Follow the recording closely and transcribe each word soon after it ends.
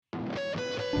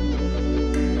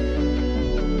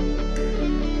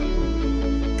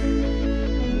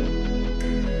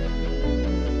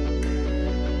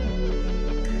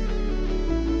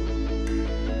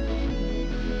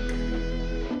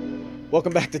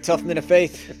Welcome back to Tough Men of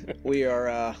Faith. We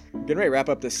are getting ready to wrap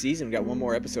up this season. We got one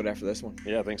more episode after this one.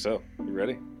 Yeah, I think so. You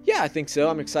ready? Yeah, I think so.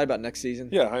 I'm excited about next season.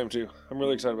 Yeah, I am too. I'm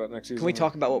really excited about next season. Can we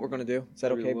talk about what we're going to do? Is that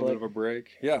Maybe okay, a little Blake? bit of a break.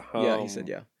 Yeah. Yeah, he said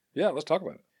yeah. Yeah, let's talk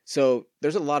about it. So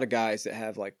there's a lot of guys that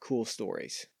have like cool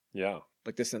stories Yeah.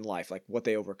 like this in life, like what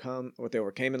they overcame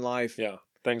in life. Yeah.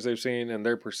 Things they've seen and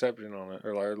their perception on it,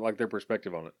 or like their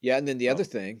perspective on it. Yeah, and then the Oh. other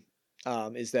thing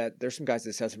is that there's some guys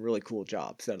that have some really cool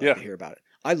jobs that I'd like Yeah. to hear about it.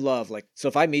 I love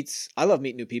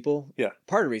meeting new people. Yeah.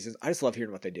 Part of the reason is I just love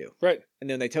hearing what they do. Right. And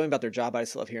then they tell me about their job. I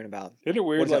just love hearing about Isn't it what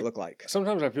weird? does that look like.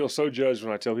 Sometimes I feel so judged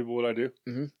when I tell people what I do.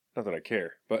 Mhm. Not that I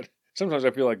care, but sometimes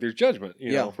I feel like there's judgment,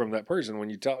 you Yeah. know, from that person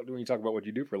when you talk about what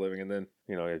you do for a living, and then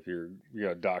if you're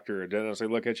a doctor or a dentist, they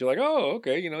look at you like, oh,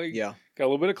 okay, you Yeah. got a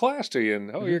little bit of class to you, and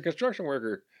Mm-hmm. you're a construction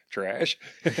worker. Trash.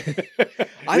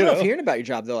 I You love know? hearing about your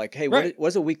job. They're like, hey, Right. what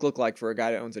does a week look like for a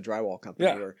guy that owns a drywall company?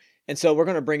 Yeah. And so we're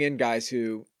going to bring in guys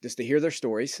who just to hear their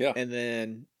stories Yeah. and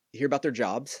then hear about their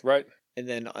jobs Right. and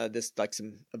then just like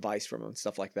some advice from them and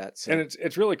stuff like that. So And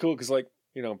it's really cool because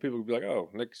people would be like, oh,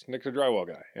 Nick's a drywall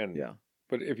guy, and yeah,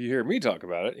 But if you hear me talk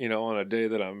about it, on a day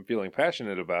that I'm feeling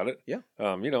passionate about it, Yeah.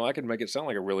 I can make it sound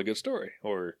like a really good story.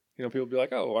 Or, people be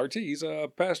like, oh, RT, he's a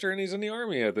pastor and he's in the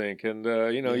Army, I think. And,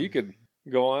 you could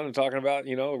go on and talking about,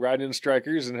 riding in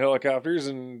strikers and helicopters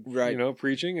and, Right.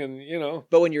 Preaching and.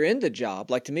 But when you're in the job,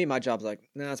 like to me, my job's like,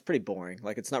 nah, it's pretty boring.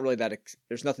 Like it's not really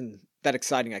there's nothing that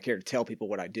exciting I care to tell people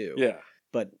what I do. Yeah.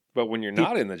 But when you're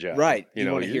not in the job, right,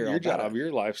 you wanna hear all your about job, it.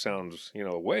 your life sounds,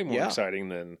 way more Yeah. exciting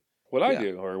than what I Yeah.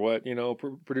 do or what,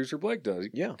 producer Blake does.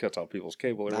 He Yeah. cuts off people's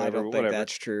cable or I whatever. don't think whatever.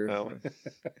 that's true.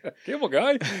 Oh. Cable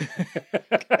guy.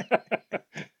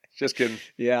 Just kidding.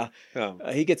 Yeah. Um,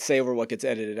 He gets say over what gets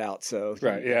edited out. So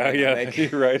right. Yeah. Like-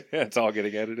 You're right. It's all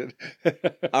getting edited.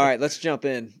 all right, let's jump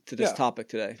in to this Yeah. topic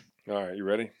today. All right. You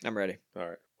ready? I'm ready. All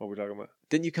right. What are we talking about?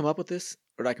 Didn't you come up with this?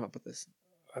 Or did I come up with this?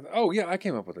 Oh, yeah. I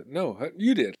came up with it. No,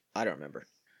 you did. I don't remember.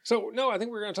 So, no, I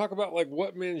think we're going to talk about like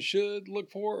what men should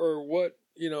look for or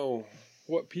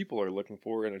what people are looking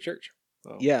for in a church.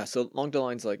 Yeah, so along the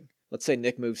lines like, let's say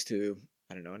Nick moves to,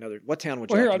 I don't know, what town would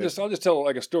you Well, here, like to I'll just tell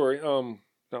like a story.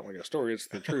 Not like a story. It's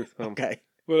the truth. move? Okay.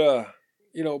 But,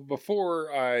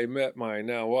 before I met my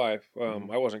now wife, Mhm.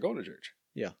 I wasn't going to church.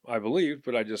 Yeah. I believed,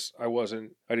 but I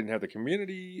didn't have the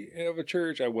community of a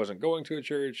church. I wasn't going to a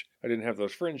church. I didn't have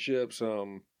those friendships.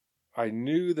 I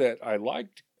knew that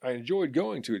I enjoyed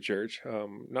going to a church,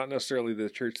 not necessarily the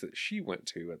church that she went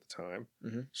to at the time.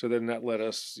 Mhm. So then that led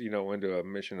us, into a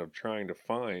mission of trying to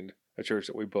find a church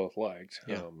that we both liked,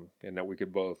 Yeah. and that we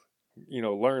could both,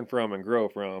 learn from and grow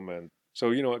from. And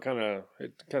so, it kind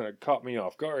of caught me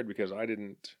off guard because I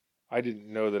didn't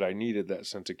know that I needed that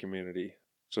sense of community.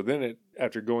 So then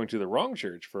after going to the wrong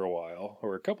church for a while,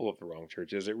 or a couple of the wrong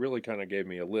churches, it really kind of gave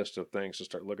me a list of things to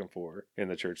start looking for in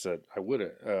the church that I would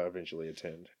eventually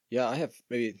attend. Yeah, I have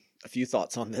maybe a few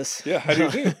thoughts on this. Yeah, I do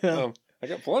too. I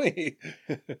got plenty.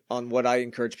 On what I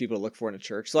encourage people to look for in a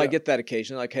church. So I Yeah. get that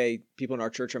occasionally, like, hey, people in our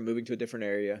church are moving to a different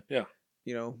area. Yeah.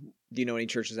 Do you know any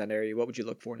churches in that area? What would you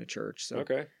look for in a church? So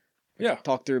Okay. Yeah.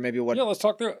 talk through maybe what Yeah, let's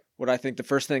talk through it. what I think the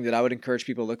first thing that I would encourage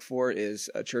people to look for is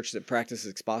a church that practices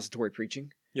expository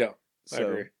preaching. Yeah, I So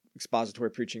agree.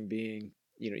 expository preaching being,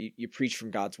 you preach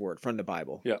from God's word, from the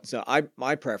Bible. Yeah. So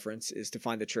my preference is to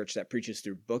find the church that preaches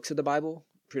through books of the Bible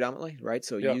predominantly, right?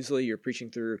 So Yeah. usually you're preaching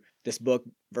through this book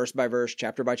verse by verse,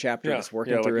 chapter by chapter, Yeah, just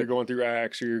working like through you're it. going through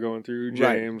Acts or you're going through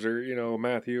Right. James or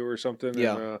Matthew or something.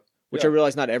 Yeah. And, Which yeah. I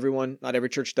realize not every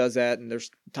church does that, and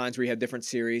there's times where you have different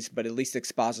series, but at least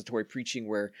expository preaching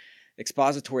where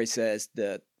expository says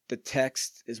the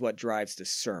text is what drives the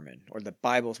sermon, or the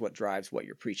Bible is what drives what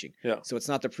you're preaching. Yeah. So it's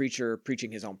not the preacher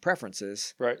preaching his own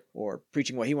preferences Right. or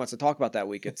preaching what he wants to talk about that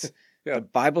week. It's Yeah. the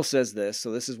Bible says this, so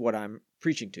this is what I'm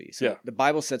preaching to you. So Yeah. the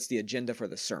Bible sets the agenda for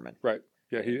the sermon. Right.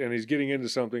 Yeah. He's getting into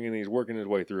something and he's working his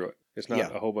way through it. It's not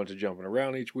Yeah. a whole bunch of jumping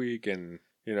around each week. And,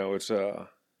 it's,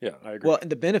 yeah, I agree. Well,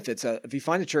 and the benefits, if you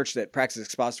find a church that practices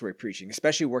expository preaching,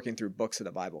 especially working through books of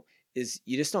the Bible, is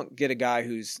you just don't get a guy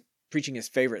who's preaching his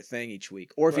favorite thing each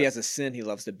week. Or if he Right. has a sin he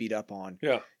loves to beat up on,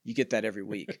 Yeah. you get that every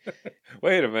week.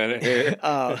 Wait a minute here.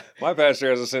 My pastor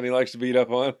has a sin he likes to beat up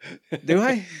on. Do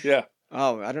I? Yeah.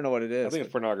 Oh, I don't know what it is. I think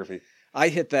it's pornography. I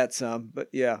hit that some, but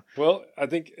yeah. Well, I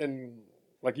think, and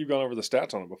like you've gone over the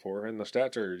stats on it before, and the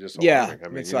stats are just Yeah, alarming. I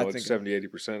mean, so I it's think-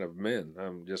 70-80% of men.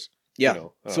 Yeah.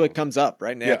 So it comes up,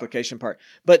 right, in the yeah. application part.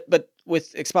 But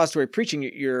with expository preaching,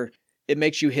 it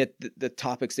makes you hit the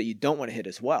topics that you don't want to hit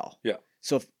as well. Yeah.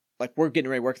 So if, like we're getting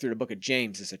ready to work through the book of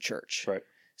James as a church. Right.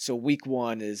 So week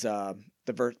 1 is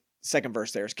the second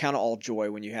verse there is count it all joy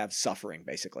when you have suffering,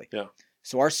 basically. Yeah.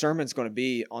 So our sermon's going to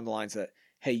be on the lines that,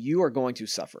 hey, you are going to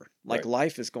suffer. Like Right.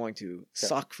 life is going to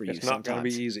suck for you It's not going to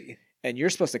sometimes. be easy. And you're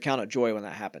supposed to count it joy when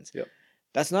that happens. Yep.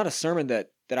 That's not a sermon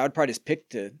that I would probably just pick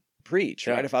to preach,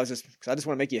 Yeah. right? If I was just, because I just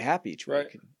want to make you happy each Right.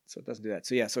 week. So it doesn't do that.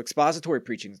 So yeah, so expository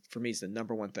preaching for me is the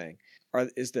number one thing.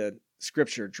 Is the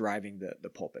scripture driving the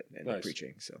pulpit and the Nice.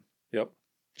 preaching. So Yep.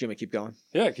 Jimmy, keep going.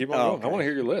 Yeah, keep on Oh, going. okay. I want to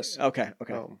hear your list. Okay.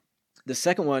 The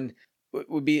second one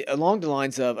would be along the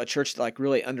lines of a church that like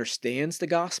really understands the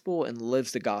gospel and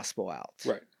lives the gospel out.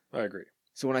 Right. I agree.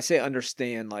 So when I say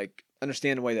understand, like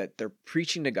understand the way that they're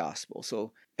preaching the gospel.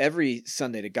 So every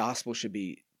Sunday the gospel should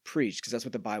be preached because that's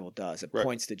what the Bible does. It Right.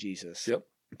 points to Jesus. Yep.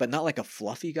 But not like a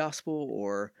fluffy gospel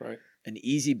or Right. an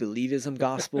easy believism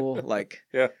gospel. like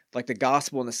Yeah. like the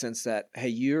gospel in the sense that, hey,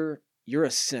 you're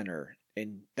a sinner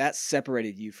and that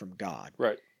separated you from God.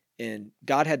 Right. And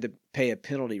God had to pay a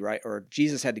penalty, right? Or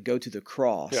Jesus had to go to the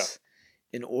cross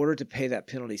Yeah. in order to pay that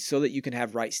penalty so that you can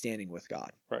have right standing with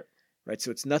God. Right. Right.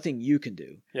 So it's nothing you can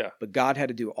do. Yeah. But God had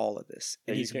to do all of this.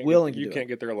 And Yeah, he's you can't willing get, to you do can't it.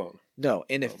 get there alone. No.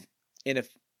 And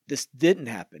if this didn't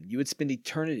happen, you would spend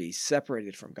eternity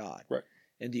separated from God. Right.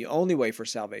 And the only way for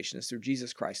salvation is through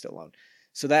Jesus Christ alone.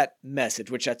 So that message,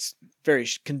 which that's very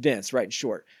condensed, right, and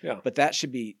short, Yeah. but that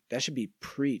should be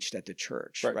preached at the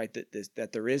church, Right. right?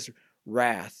 That there is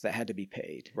wrath that had to be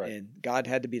paid, Right. and God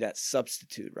had to be that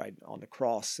substitute, right, on the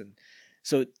cross. And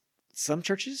so some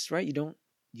churches, right, you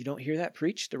don't hear that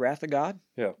preached, the wrath of God.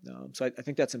 Yeah. So I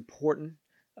think that's important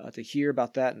to hear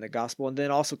about that in the gospel, and then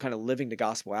also kind of living the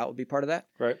gospel out would be part of that,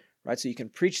 Right. right? So you can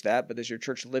preach that, but is your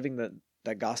church living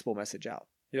that gospel message out?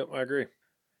 Yep. I agree.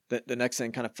 The next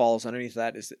thing kind of falls underneath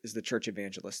that is the church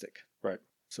evangelistic. Right.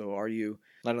 So are you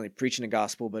not only preaching the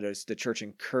gospel, but is the church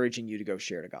encouraging you to go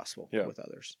share the gospel Yeah. with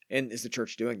others? And is the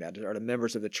church doing that? Are the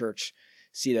members of the church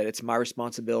see that it's my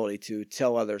responsibility to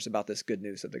tell others about this good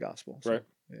news of the gospel? So, Right.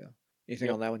 Yeah. Anything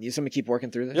Yep. on that one? You just want me to keep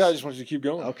working through this? Yeah. I just want you to keep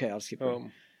going. Okay, I'll just keep going.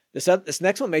 Um, This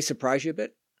next one may surprise you a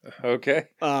bit, okay.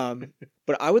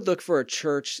 but I would look for a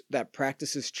church that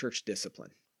practices church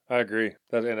discipline. I agree.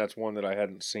 That's one that I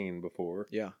hadn't seen before.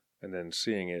 Yeah. And then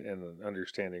seeing it and then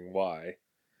understanding why,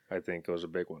 I think was a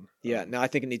big one. Yeah. Now I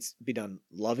think it needs to be done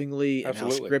lovingly and how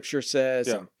Absolutely. Scripture says,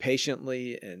 Yeah. and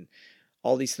patiently, and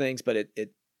all these things. But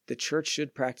the church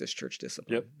should practice church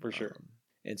discipline. Yep, for sure.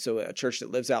 And so a church that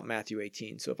lives out Matthew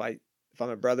 18. So if I'm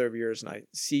a brother of yours and I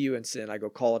see you in sin, I go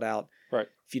call it out. Right.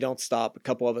 If you don't stop, a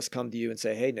couple of us come to you and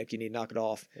say, "Hey, Nick, you need to knock it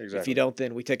off." Exactly. If you don't,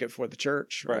 then we take it for the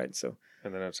church. Right. Right. So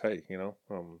And then it's, hey,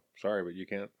 sorry, but you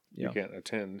can't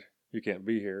attend. You can't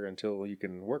be here until you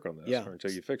can work on this Yeah. or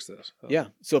until you fix this. yeah.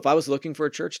 So if I was looking for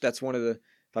a church, that's one of the.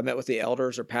 If I met with the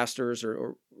elders or pastors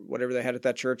or whatever they had at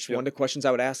that church, Yep. one of the questions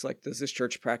I would ask, like, does this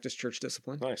church practice church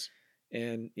discipline? Nice.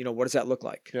 And what does that look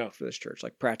like Yeah. for this church,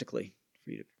 like practically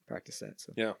for you to practice that?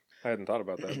 So Yeah. I hadn't thought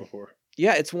about that before.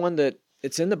 yeah, it's one that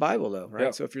it's in the Bible though, right?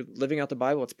 Yeah. So if you're living out the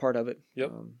Bible, it's part of it.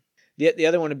 Yep. The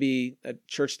other one would be a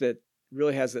church that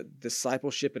really has a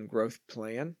discipleship and growth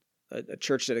plan, a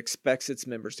church that expects its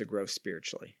members to grow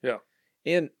spiritually. Yeah.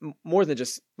 And more than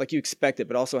just like you expect it,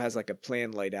 but also has like a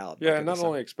plan laid out. Yeah, like and not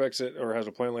only expects it or has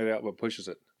a plan laid out, but pushes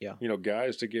it. Yeah.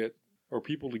 Guys to get or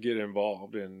people to get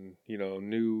involved in,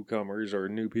 newcomers or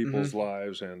new people's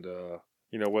lives, and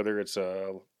whether it's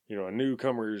a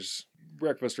newcomers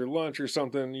breakfast or lunch or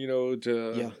something,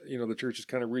 the church is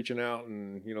kind of reaching out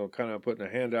and kind of putting a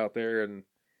hand out there and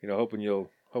hoping you'll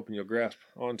grasp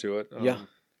onto it.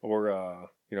 Or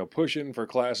pushing for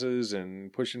classes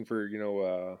and pushing for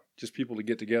just people to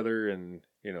get together and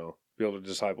be able to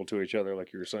disciple to each other,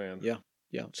 like you were saying. Yeah.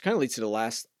 Which kind of leads to the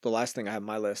last thing I have on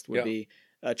my list would Yeah. be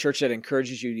a church that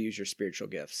encourages you to use your spiritual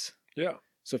gifts. Yeah.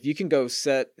 So if you can go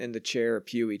sit in the chair or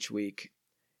pew each week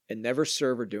and never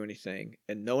serve or do anything,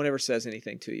 and no one ever says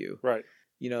anything to you, Right.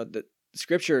 the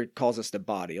Scripture calls us the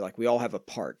body. Like we all have a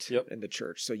part Yep. in the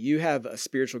church. So you have a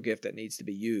spiritual gift that needs to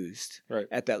be used Right.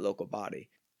 at that local body.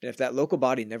 And if that local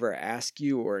body never asks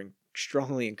you or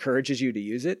strongly encourages you to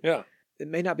use it, Yeah. it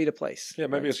may not be the place. Yeah.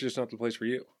 Maybe right? it's just not the place for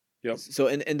you. Yep. So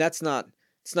and that's not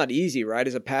it's not easy, right?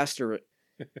 As a pastor,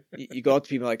 you go up to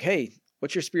people like, "Hey,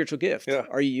 what's your spiritual gift? Yeah.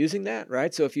 Are you using that?"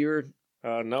 Right? So if you're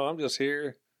No, I'm just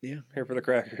here. Yeah. Here for the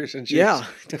crackers and cheese. Yeah,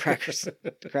 the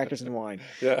crackers and wine.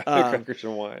 Yeah. Crackers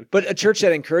and wine. But a church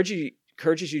that encourages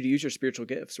you to use your spiritual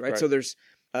gifts, right? Right. So there's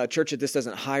a church that this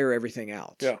doesn't hire everything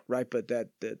out, Yeah. right? But that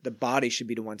the body should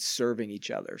be the one serving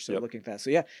each other. So Yep. looking at that. So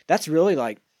yeah, that's really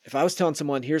like if I was telling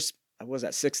someone, here's what was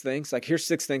that 6 things? Like here's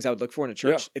 6 things I would look for in a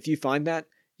church. Yeah. If you find that,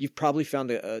 you've probably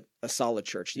found a solid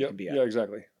church that you Yep. can be at. Yeah,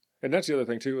 exactly. And that's the other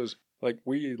thing too is like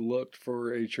we looked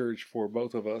for a church for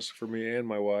both of us, for me and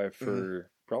my wife,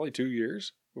 for probably 2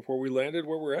 years before we landed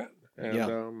where we're at. And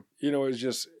Yeah.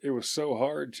 it was so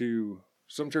hard to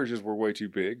some churches were way too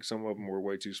big, some of them were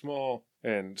way too small,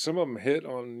 and some of them hit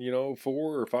on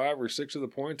 4 or 5 or 6 of the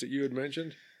points that you had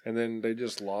mentioned, and then they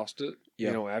just lost it.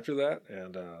 After that,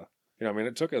 and I mean,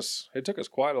 it took us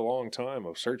quite a long time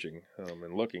of searching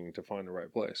and looking to find the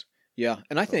right place. Yeah,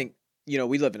 and I think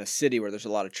we live in a city where there's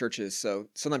a lot of churches, so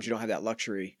sometimes you don't have that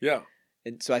luxury. Yeah,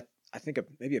 and so I think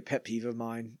maybe a pet peeve of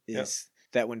mine is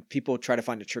that when people try to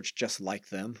find a church just like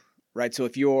them, right? So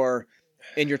if you're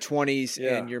in your 20s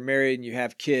and you're married and you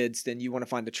have kids, then you want to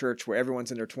find the church where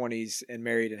everyone's in their 20s and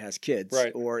married and has kids.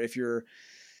 Right. Or if you're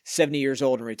 70 years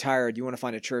old and retired, you want to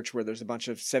find a church where there's a bunch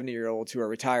of 70-year-olds who are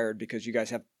retired because you guys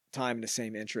have time and the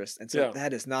same interest. And so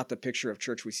that is not the picture of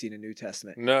church we see in the New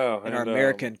Testament. No. And our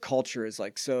American culture is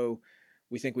like, so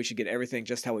we think we should get everything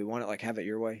just how we want it, like have it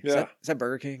your way. Yeah. Is that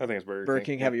Burger King? I think it's Burger King. Burger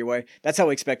King, have it your way. That's how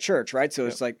we expect church, right? So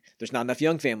it's like there's not enough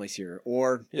young families here.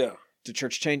 Or the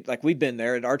church change, like we've been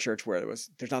there at our church where there's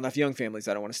not enough young families.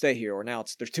 I don't want to stay here. Or now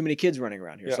there's too many kids running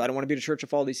around here. So I don't want to be at a church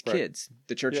with all these kids.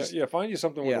 The church is... Yeah, find you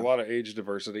something with a lot of age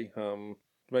diversity.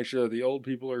 Make sure that the old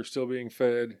people are still being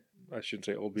fed. I shouldn't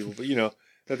say old people, but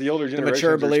that the older generations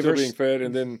are still being fed,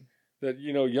 and then that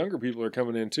younger people are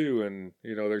coming in too, and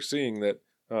they're seeing that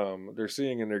and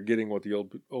they're getting what the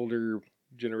older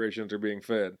generations are being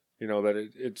fed. That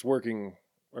it's working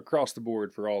across the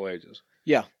board for all ages.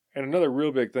 Yeah. And another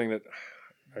real big thing that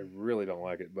I really don't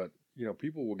like it, but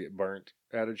people will get burnt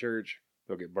at a church.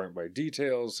 They'll get burnt by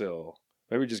details. They'll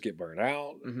maybe just get burnt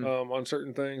out on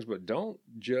certain things, but don't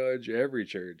judge every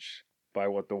church by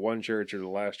what the one church or the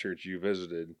last church you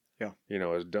visited,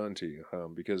 has done to you.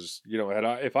 Because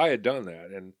if I had done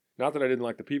that, and not that I didn't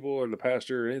like the people or the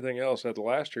pastor or anything else at the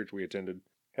last church we attended,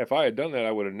 if I had done that,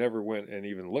 I would have never went and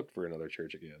even looked for another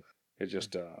church again. It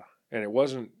just and it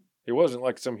wasn't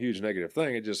like some huge negative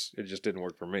thing. It just didn't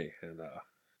work for me. And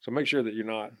so make sure that you're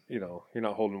not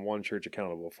holding one church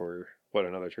accountable for what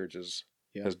another church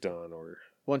has done. Or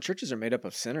and churches are made up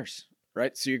of sinners.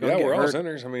 Right, so you're going to get we're hurt. all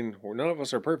sinners. I mean, none of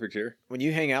us are perfect here. When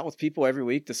you hang out with people every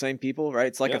week, the same people, right?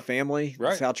 It's like a family.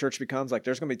 Right. That's how church becomes. Like,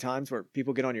 there's going to be times where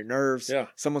people get on your nerves. Yeah.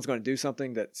 Someone's going to do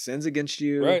something that sins against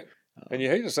you. Right. And you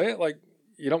hate to say it, like,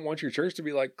 you don't want your church to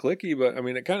be like cliquey, but I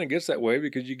mean, it kind of gets that way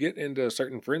because you get into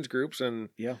certain friends groups, and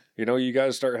you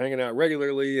guys start hanging out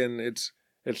regularly, and it's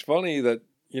funny that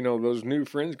those new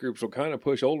friends groups will kind of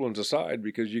push old ones aside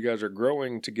because you guys are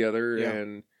growing together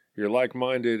and you're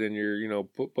like-minded, and you're,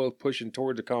 both pushing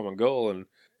towards a common goal. And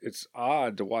it's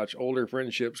odd to watch older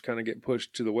friendships kind of get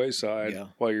pushed to the wayside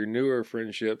while your newer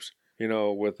friendships,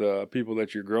 with people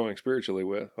that you're growing spiritually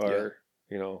with are,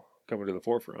 coming to the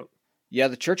forefront. Yeah,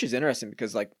 the church is interesting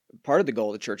because, like, part of the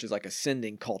goal of the church is like a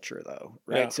sending culture, though,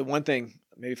 right? Yeah. So one thing,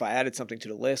 maybe if I added something to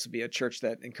the list, would be a church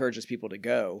that encourages people to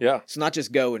go. Yeah. So not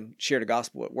just go and share the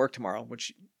gospel at work tomorrow,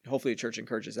 which hopefully the church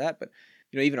encourages that, but,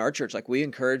 even our church, like, we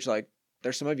encourage, like,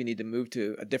 there's some of you need to move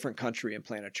to a different country and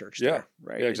plant a church there,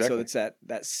 right? Yeah, exactly. And so it's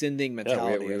that sending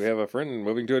mentality. Yeah, we have a friend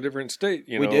moving to a different state.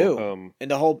 We do.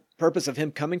 And the whole purpose of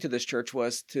him coming to this church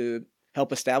was to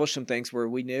help establish some things where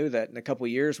we knew that in a couple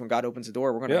of years, when God opens the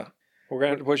door, we're going to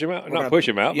have to push him out. Not push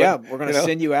him out. Yeah, we're going to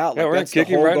send you out. Yeah, we're going to kick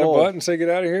him right in the butt and say, get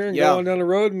out of here and go on down the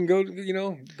road and go do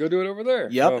it over there.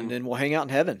 Yep, and then we'll hang out in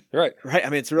heaven. Right. Right. I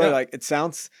mean, it's really like, it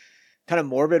sounds kind of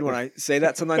morbid when I say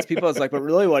that. Sometimes people is like, but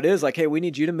really what it is like, hey, we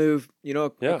need you to move,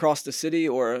 across the city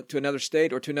or to another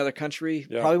state or to another country.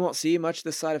 Yeah. Probably won't see you much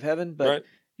this side of heaven, but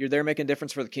you're there making a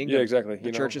difference for the kingdom. Yeah, exactly.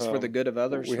 The church is for the good of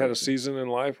others. We had a season in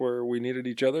life where we needed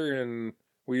each other and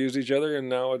we used each other, and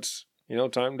now it's,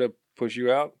 time to push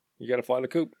you out. You got to fly the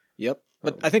coop. Yep.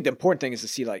 But I think the important thing is to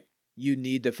see, like, you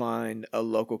need to find a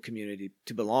local community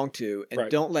to belong to, and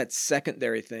don't let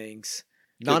secondary things,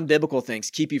 non-biblical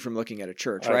things, keep you from looking at a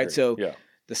church, right? So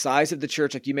the size of the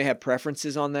church, like, you may have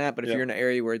preferences on that, but if you're in an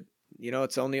area where,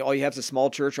 it's only all you have is a small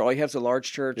church, or all you have is a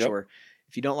large church, or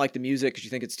if you don't like the music because you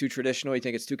think it's too traditional, you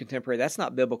think it's too contemporary, that's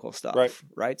not biblical stuff,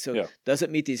 right? So does it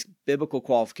meet these biblical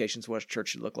qualifications what a church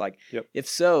should look like? Yep. If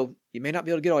so, you may not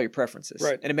be able to get all your preferences.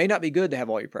 Right. And it may not be good to have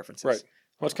all your preferences. Right.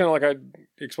 Well, it's kind of like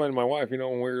I explained to my wife, when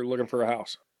we were looking for a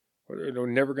house. We're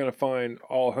never going to find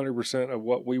all 100% of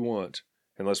what we want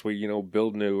unless we,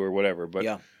 build new or whatever.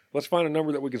 But let's find a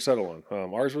number that we can settle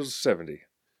on. Ours was 70.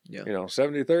 Yeah.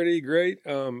 70-30, great.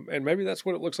 And maybe that's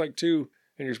what it looks like too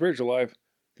in your spiritual life.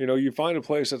 You find a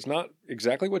place that's not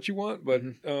exactly what you want, but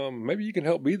maybe you can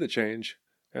help be the change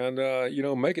and,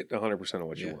 make it 100% of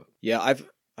what you want. Yeah,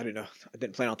 I don't know. I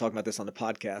didn't plan on talking about this on the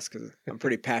podcast because I'm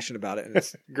pretty passionate about it. And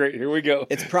it's great. Here we go.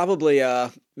 It's probably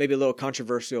maybe a little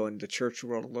controversial in the church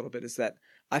world a little bit, is that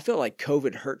I feel like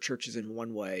COVID hurt churches in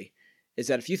one way, is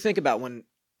that if you think about when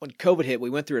COVID hit, we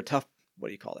went through a tough, what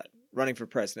do you call that? Running for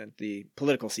president, the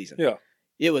political season. Yeah.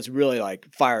 it was really like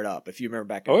fired up. If you remember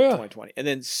back in 2020, and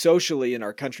then socially in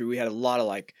our country, we had a lot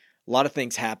of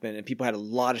things happen, and people had a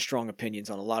lot of strong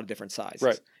opinions on a lot of different sides.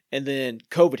 Right. And then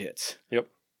COVID hits. Yep.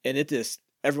 And it just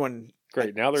everyone.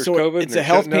 Great. Now there's COVID. It's a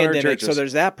health pandemic, so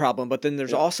there's that problem. But then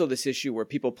there's also this issue where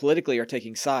people politically are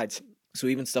taking sides. So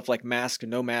even stuff like mask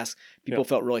and no mask, people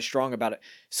felt really strong about it.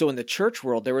 So in the church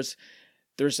world, there's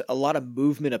a lot of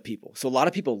movement of people. So a lot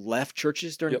of people left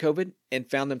churches during COVID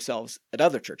and found themselves at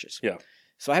other churches. Yeah.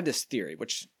 So I have this theory,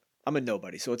 which I'm a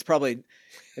nobody, so it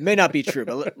may not be true,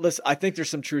 but listen, I think there's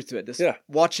some truth to it.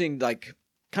 Watching like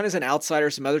kind of as an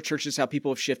outsider, some other churches, how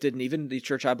people have shifted, and even the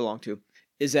church I belong to,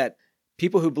 is that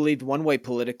people who believed one way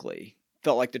politically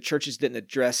felt like the churches didn't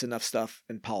address enough stuff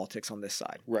in politics on this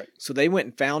side. Right. So they went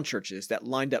and found churches that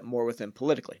lined up more with them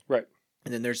politically. Right.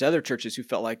 And then there's other churches who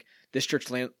felt like this church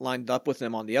lined up with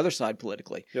them on the other side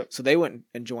politically. Yep. So they went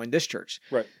and joined this church.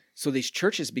 Right. So these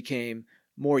churches became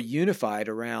more unified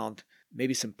around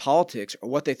maybe some politics or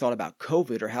what they thought about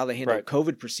COVID or how they handled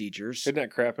COVID procedures. Isn't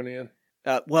that crapping in?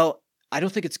 Well, I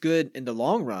don't think it's good in the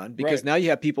long run because now you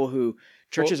have people who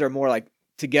churches are more like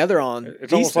together on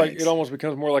it's almost things. Like it almost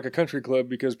becomes more like a country club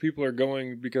because people are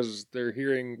going because they're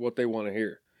hearing what they want to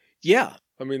hear. Yeah.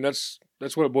 I mean, that's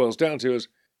what it boils down to is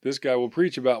this guy will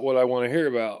preach about what I want to hear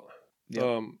about.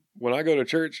 Yeah. When I go to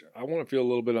church, I want to feel a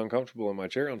little bit uncomfortable in my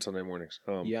chair on Sunday mornings.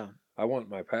 I want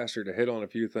my pastor to hit on a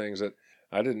few things that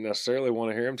I didn't necessarily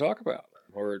want to hear him talk about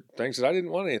or things that I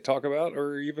didn't want to talk about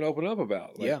or even open up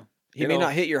about. Like, He may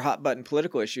not hit your hot button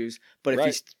political issues, but if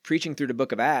he's preaching through the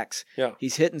book of Acts,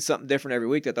 he's hitting something different every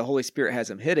week that the Holy Spirit has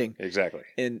him hitting. Exactly.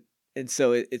 And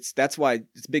so that's why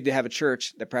it's big to have a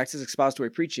church that practices expository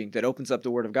preaching that opens up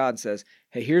the Word of God and says,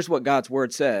 hey, here's what God's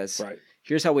Word says. Right.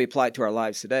 Here's how we apply it to our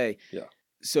lives today. Yeah.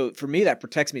 So for me, that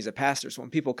protects me as a pastor. So when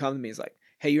people come to me, it's like,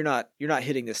 hey, you're not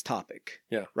hitting this topic.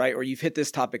 Yeah. Right. Or you've hit this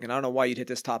topic and I don't know why you'd hit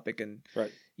this topic. And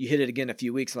you hit it again in a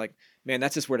few weeks. Like, man,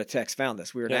 that's just where the text found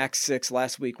us. We were in Acts 6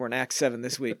 last week. We're in Acts 7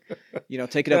 this week.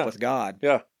 Take it up with God.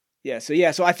 Yeah. Yeah.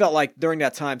 So I felt like during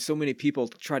that time, so many people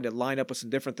tried to line up with some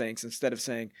different things instead of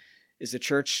saying, is the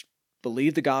church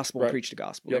believe the gospel and preach the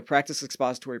gospel? They practice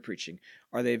expository preaching.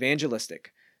 Are they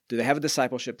evangelistic? Do they have a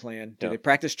discipleship plan? Do they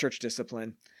practice church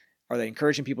discipline? Are they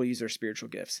encouraging people to use their spiritual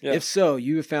gifts? Yeah. If so,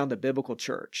 you have found a biblical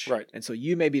church. Right. And so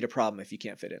you may be the problem if you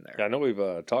can't fit in there. Yeah, I know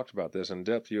we've talked about this in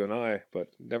depth, you and I, but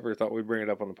never thought we'd bring it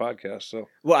up on the podcast. So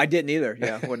Well, I didn't either.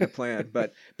 Yeah, wasn't a plan.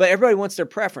 But everybody wants their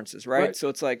preferences, right? So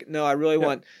it's like, no, I really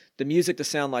want the music to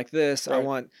sound like this. I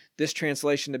want this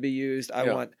translation to be used.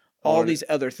 I want all these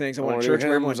other things. I want a church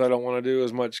where everyone's... I don't want to do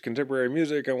as much contemporary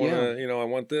music. I want to, I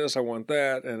want this, I want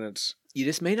that. And it's... You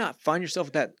just may not find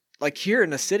yourself that... Like here in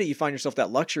the city, you find yourself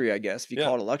that luxury, I guess, if you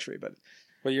call it a luxury. But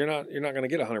you're not going to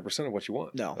get 100% of what you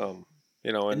want. No.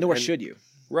 And nor should you.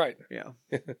 Right. Yeah.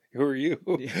 Who are you?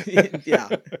 Yeah.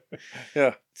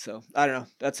 Yeah. So I don't know.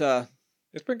 That's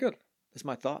it's been good. That's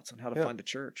my thoughts on how to find a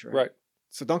church. Right. Right.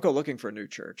 So don't go looking for a new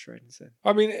church, right?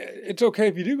 I mean, it's okay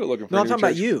if you do go looking for a new church. No, I'm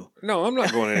talking about you. No, I'm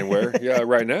not going anywhere.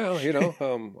 Right now,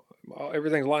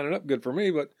 everything's lining up good for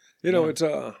me, but it's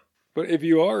But if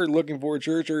you are looking for a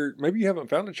church, or maybe you haven't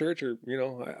found a church, or,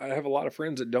 I have a lot of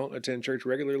friends that don't attend church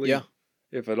regularly,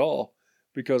 if at all,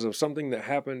 because of something that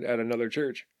happened at another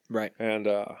church. Right. And,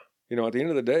 at the end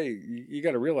of the day, you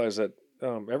got to realize that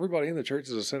everybody in the church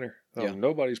is a sinner.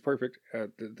 Nobody's perfect. At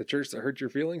the church that hurt your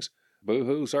feelings,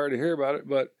 boo-hoo, sorry to hear about it,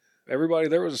 but everybody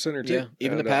there was a sinner too. Yeah,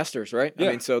 even the pastors, right? Yeah.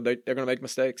 I mean, so they're going to make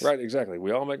mistakes. Right, exactly.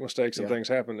 We all make mistakes and things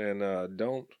happen, and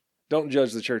don't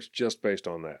judge the church just based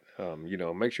on that.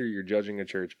 Make sure you're judging a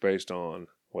church based on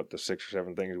the 6 or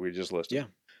 7 things we just listed. Yeah.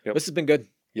 Yep. This has been good.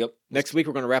 Yep. Next week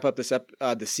we're going to wrap up the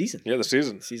season. Yeah, the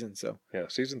season. So. Yeah,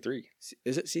 season 3.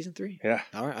 Is it season 3? Yeah.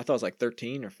 All right. I thought it was like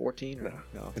 13 or 14.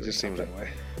 No, it just seems that way.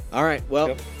 All right.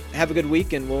 Well, have a good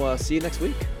week, and we'll see you next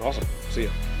week. Awesome. See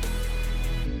you.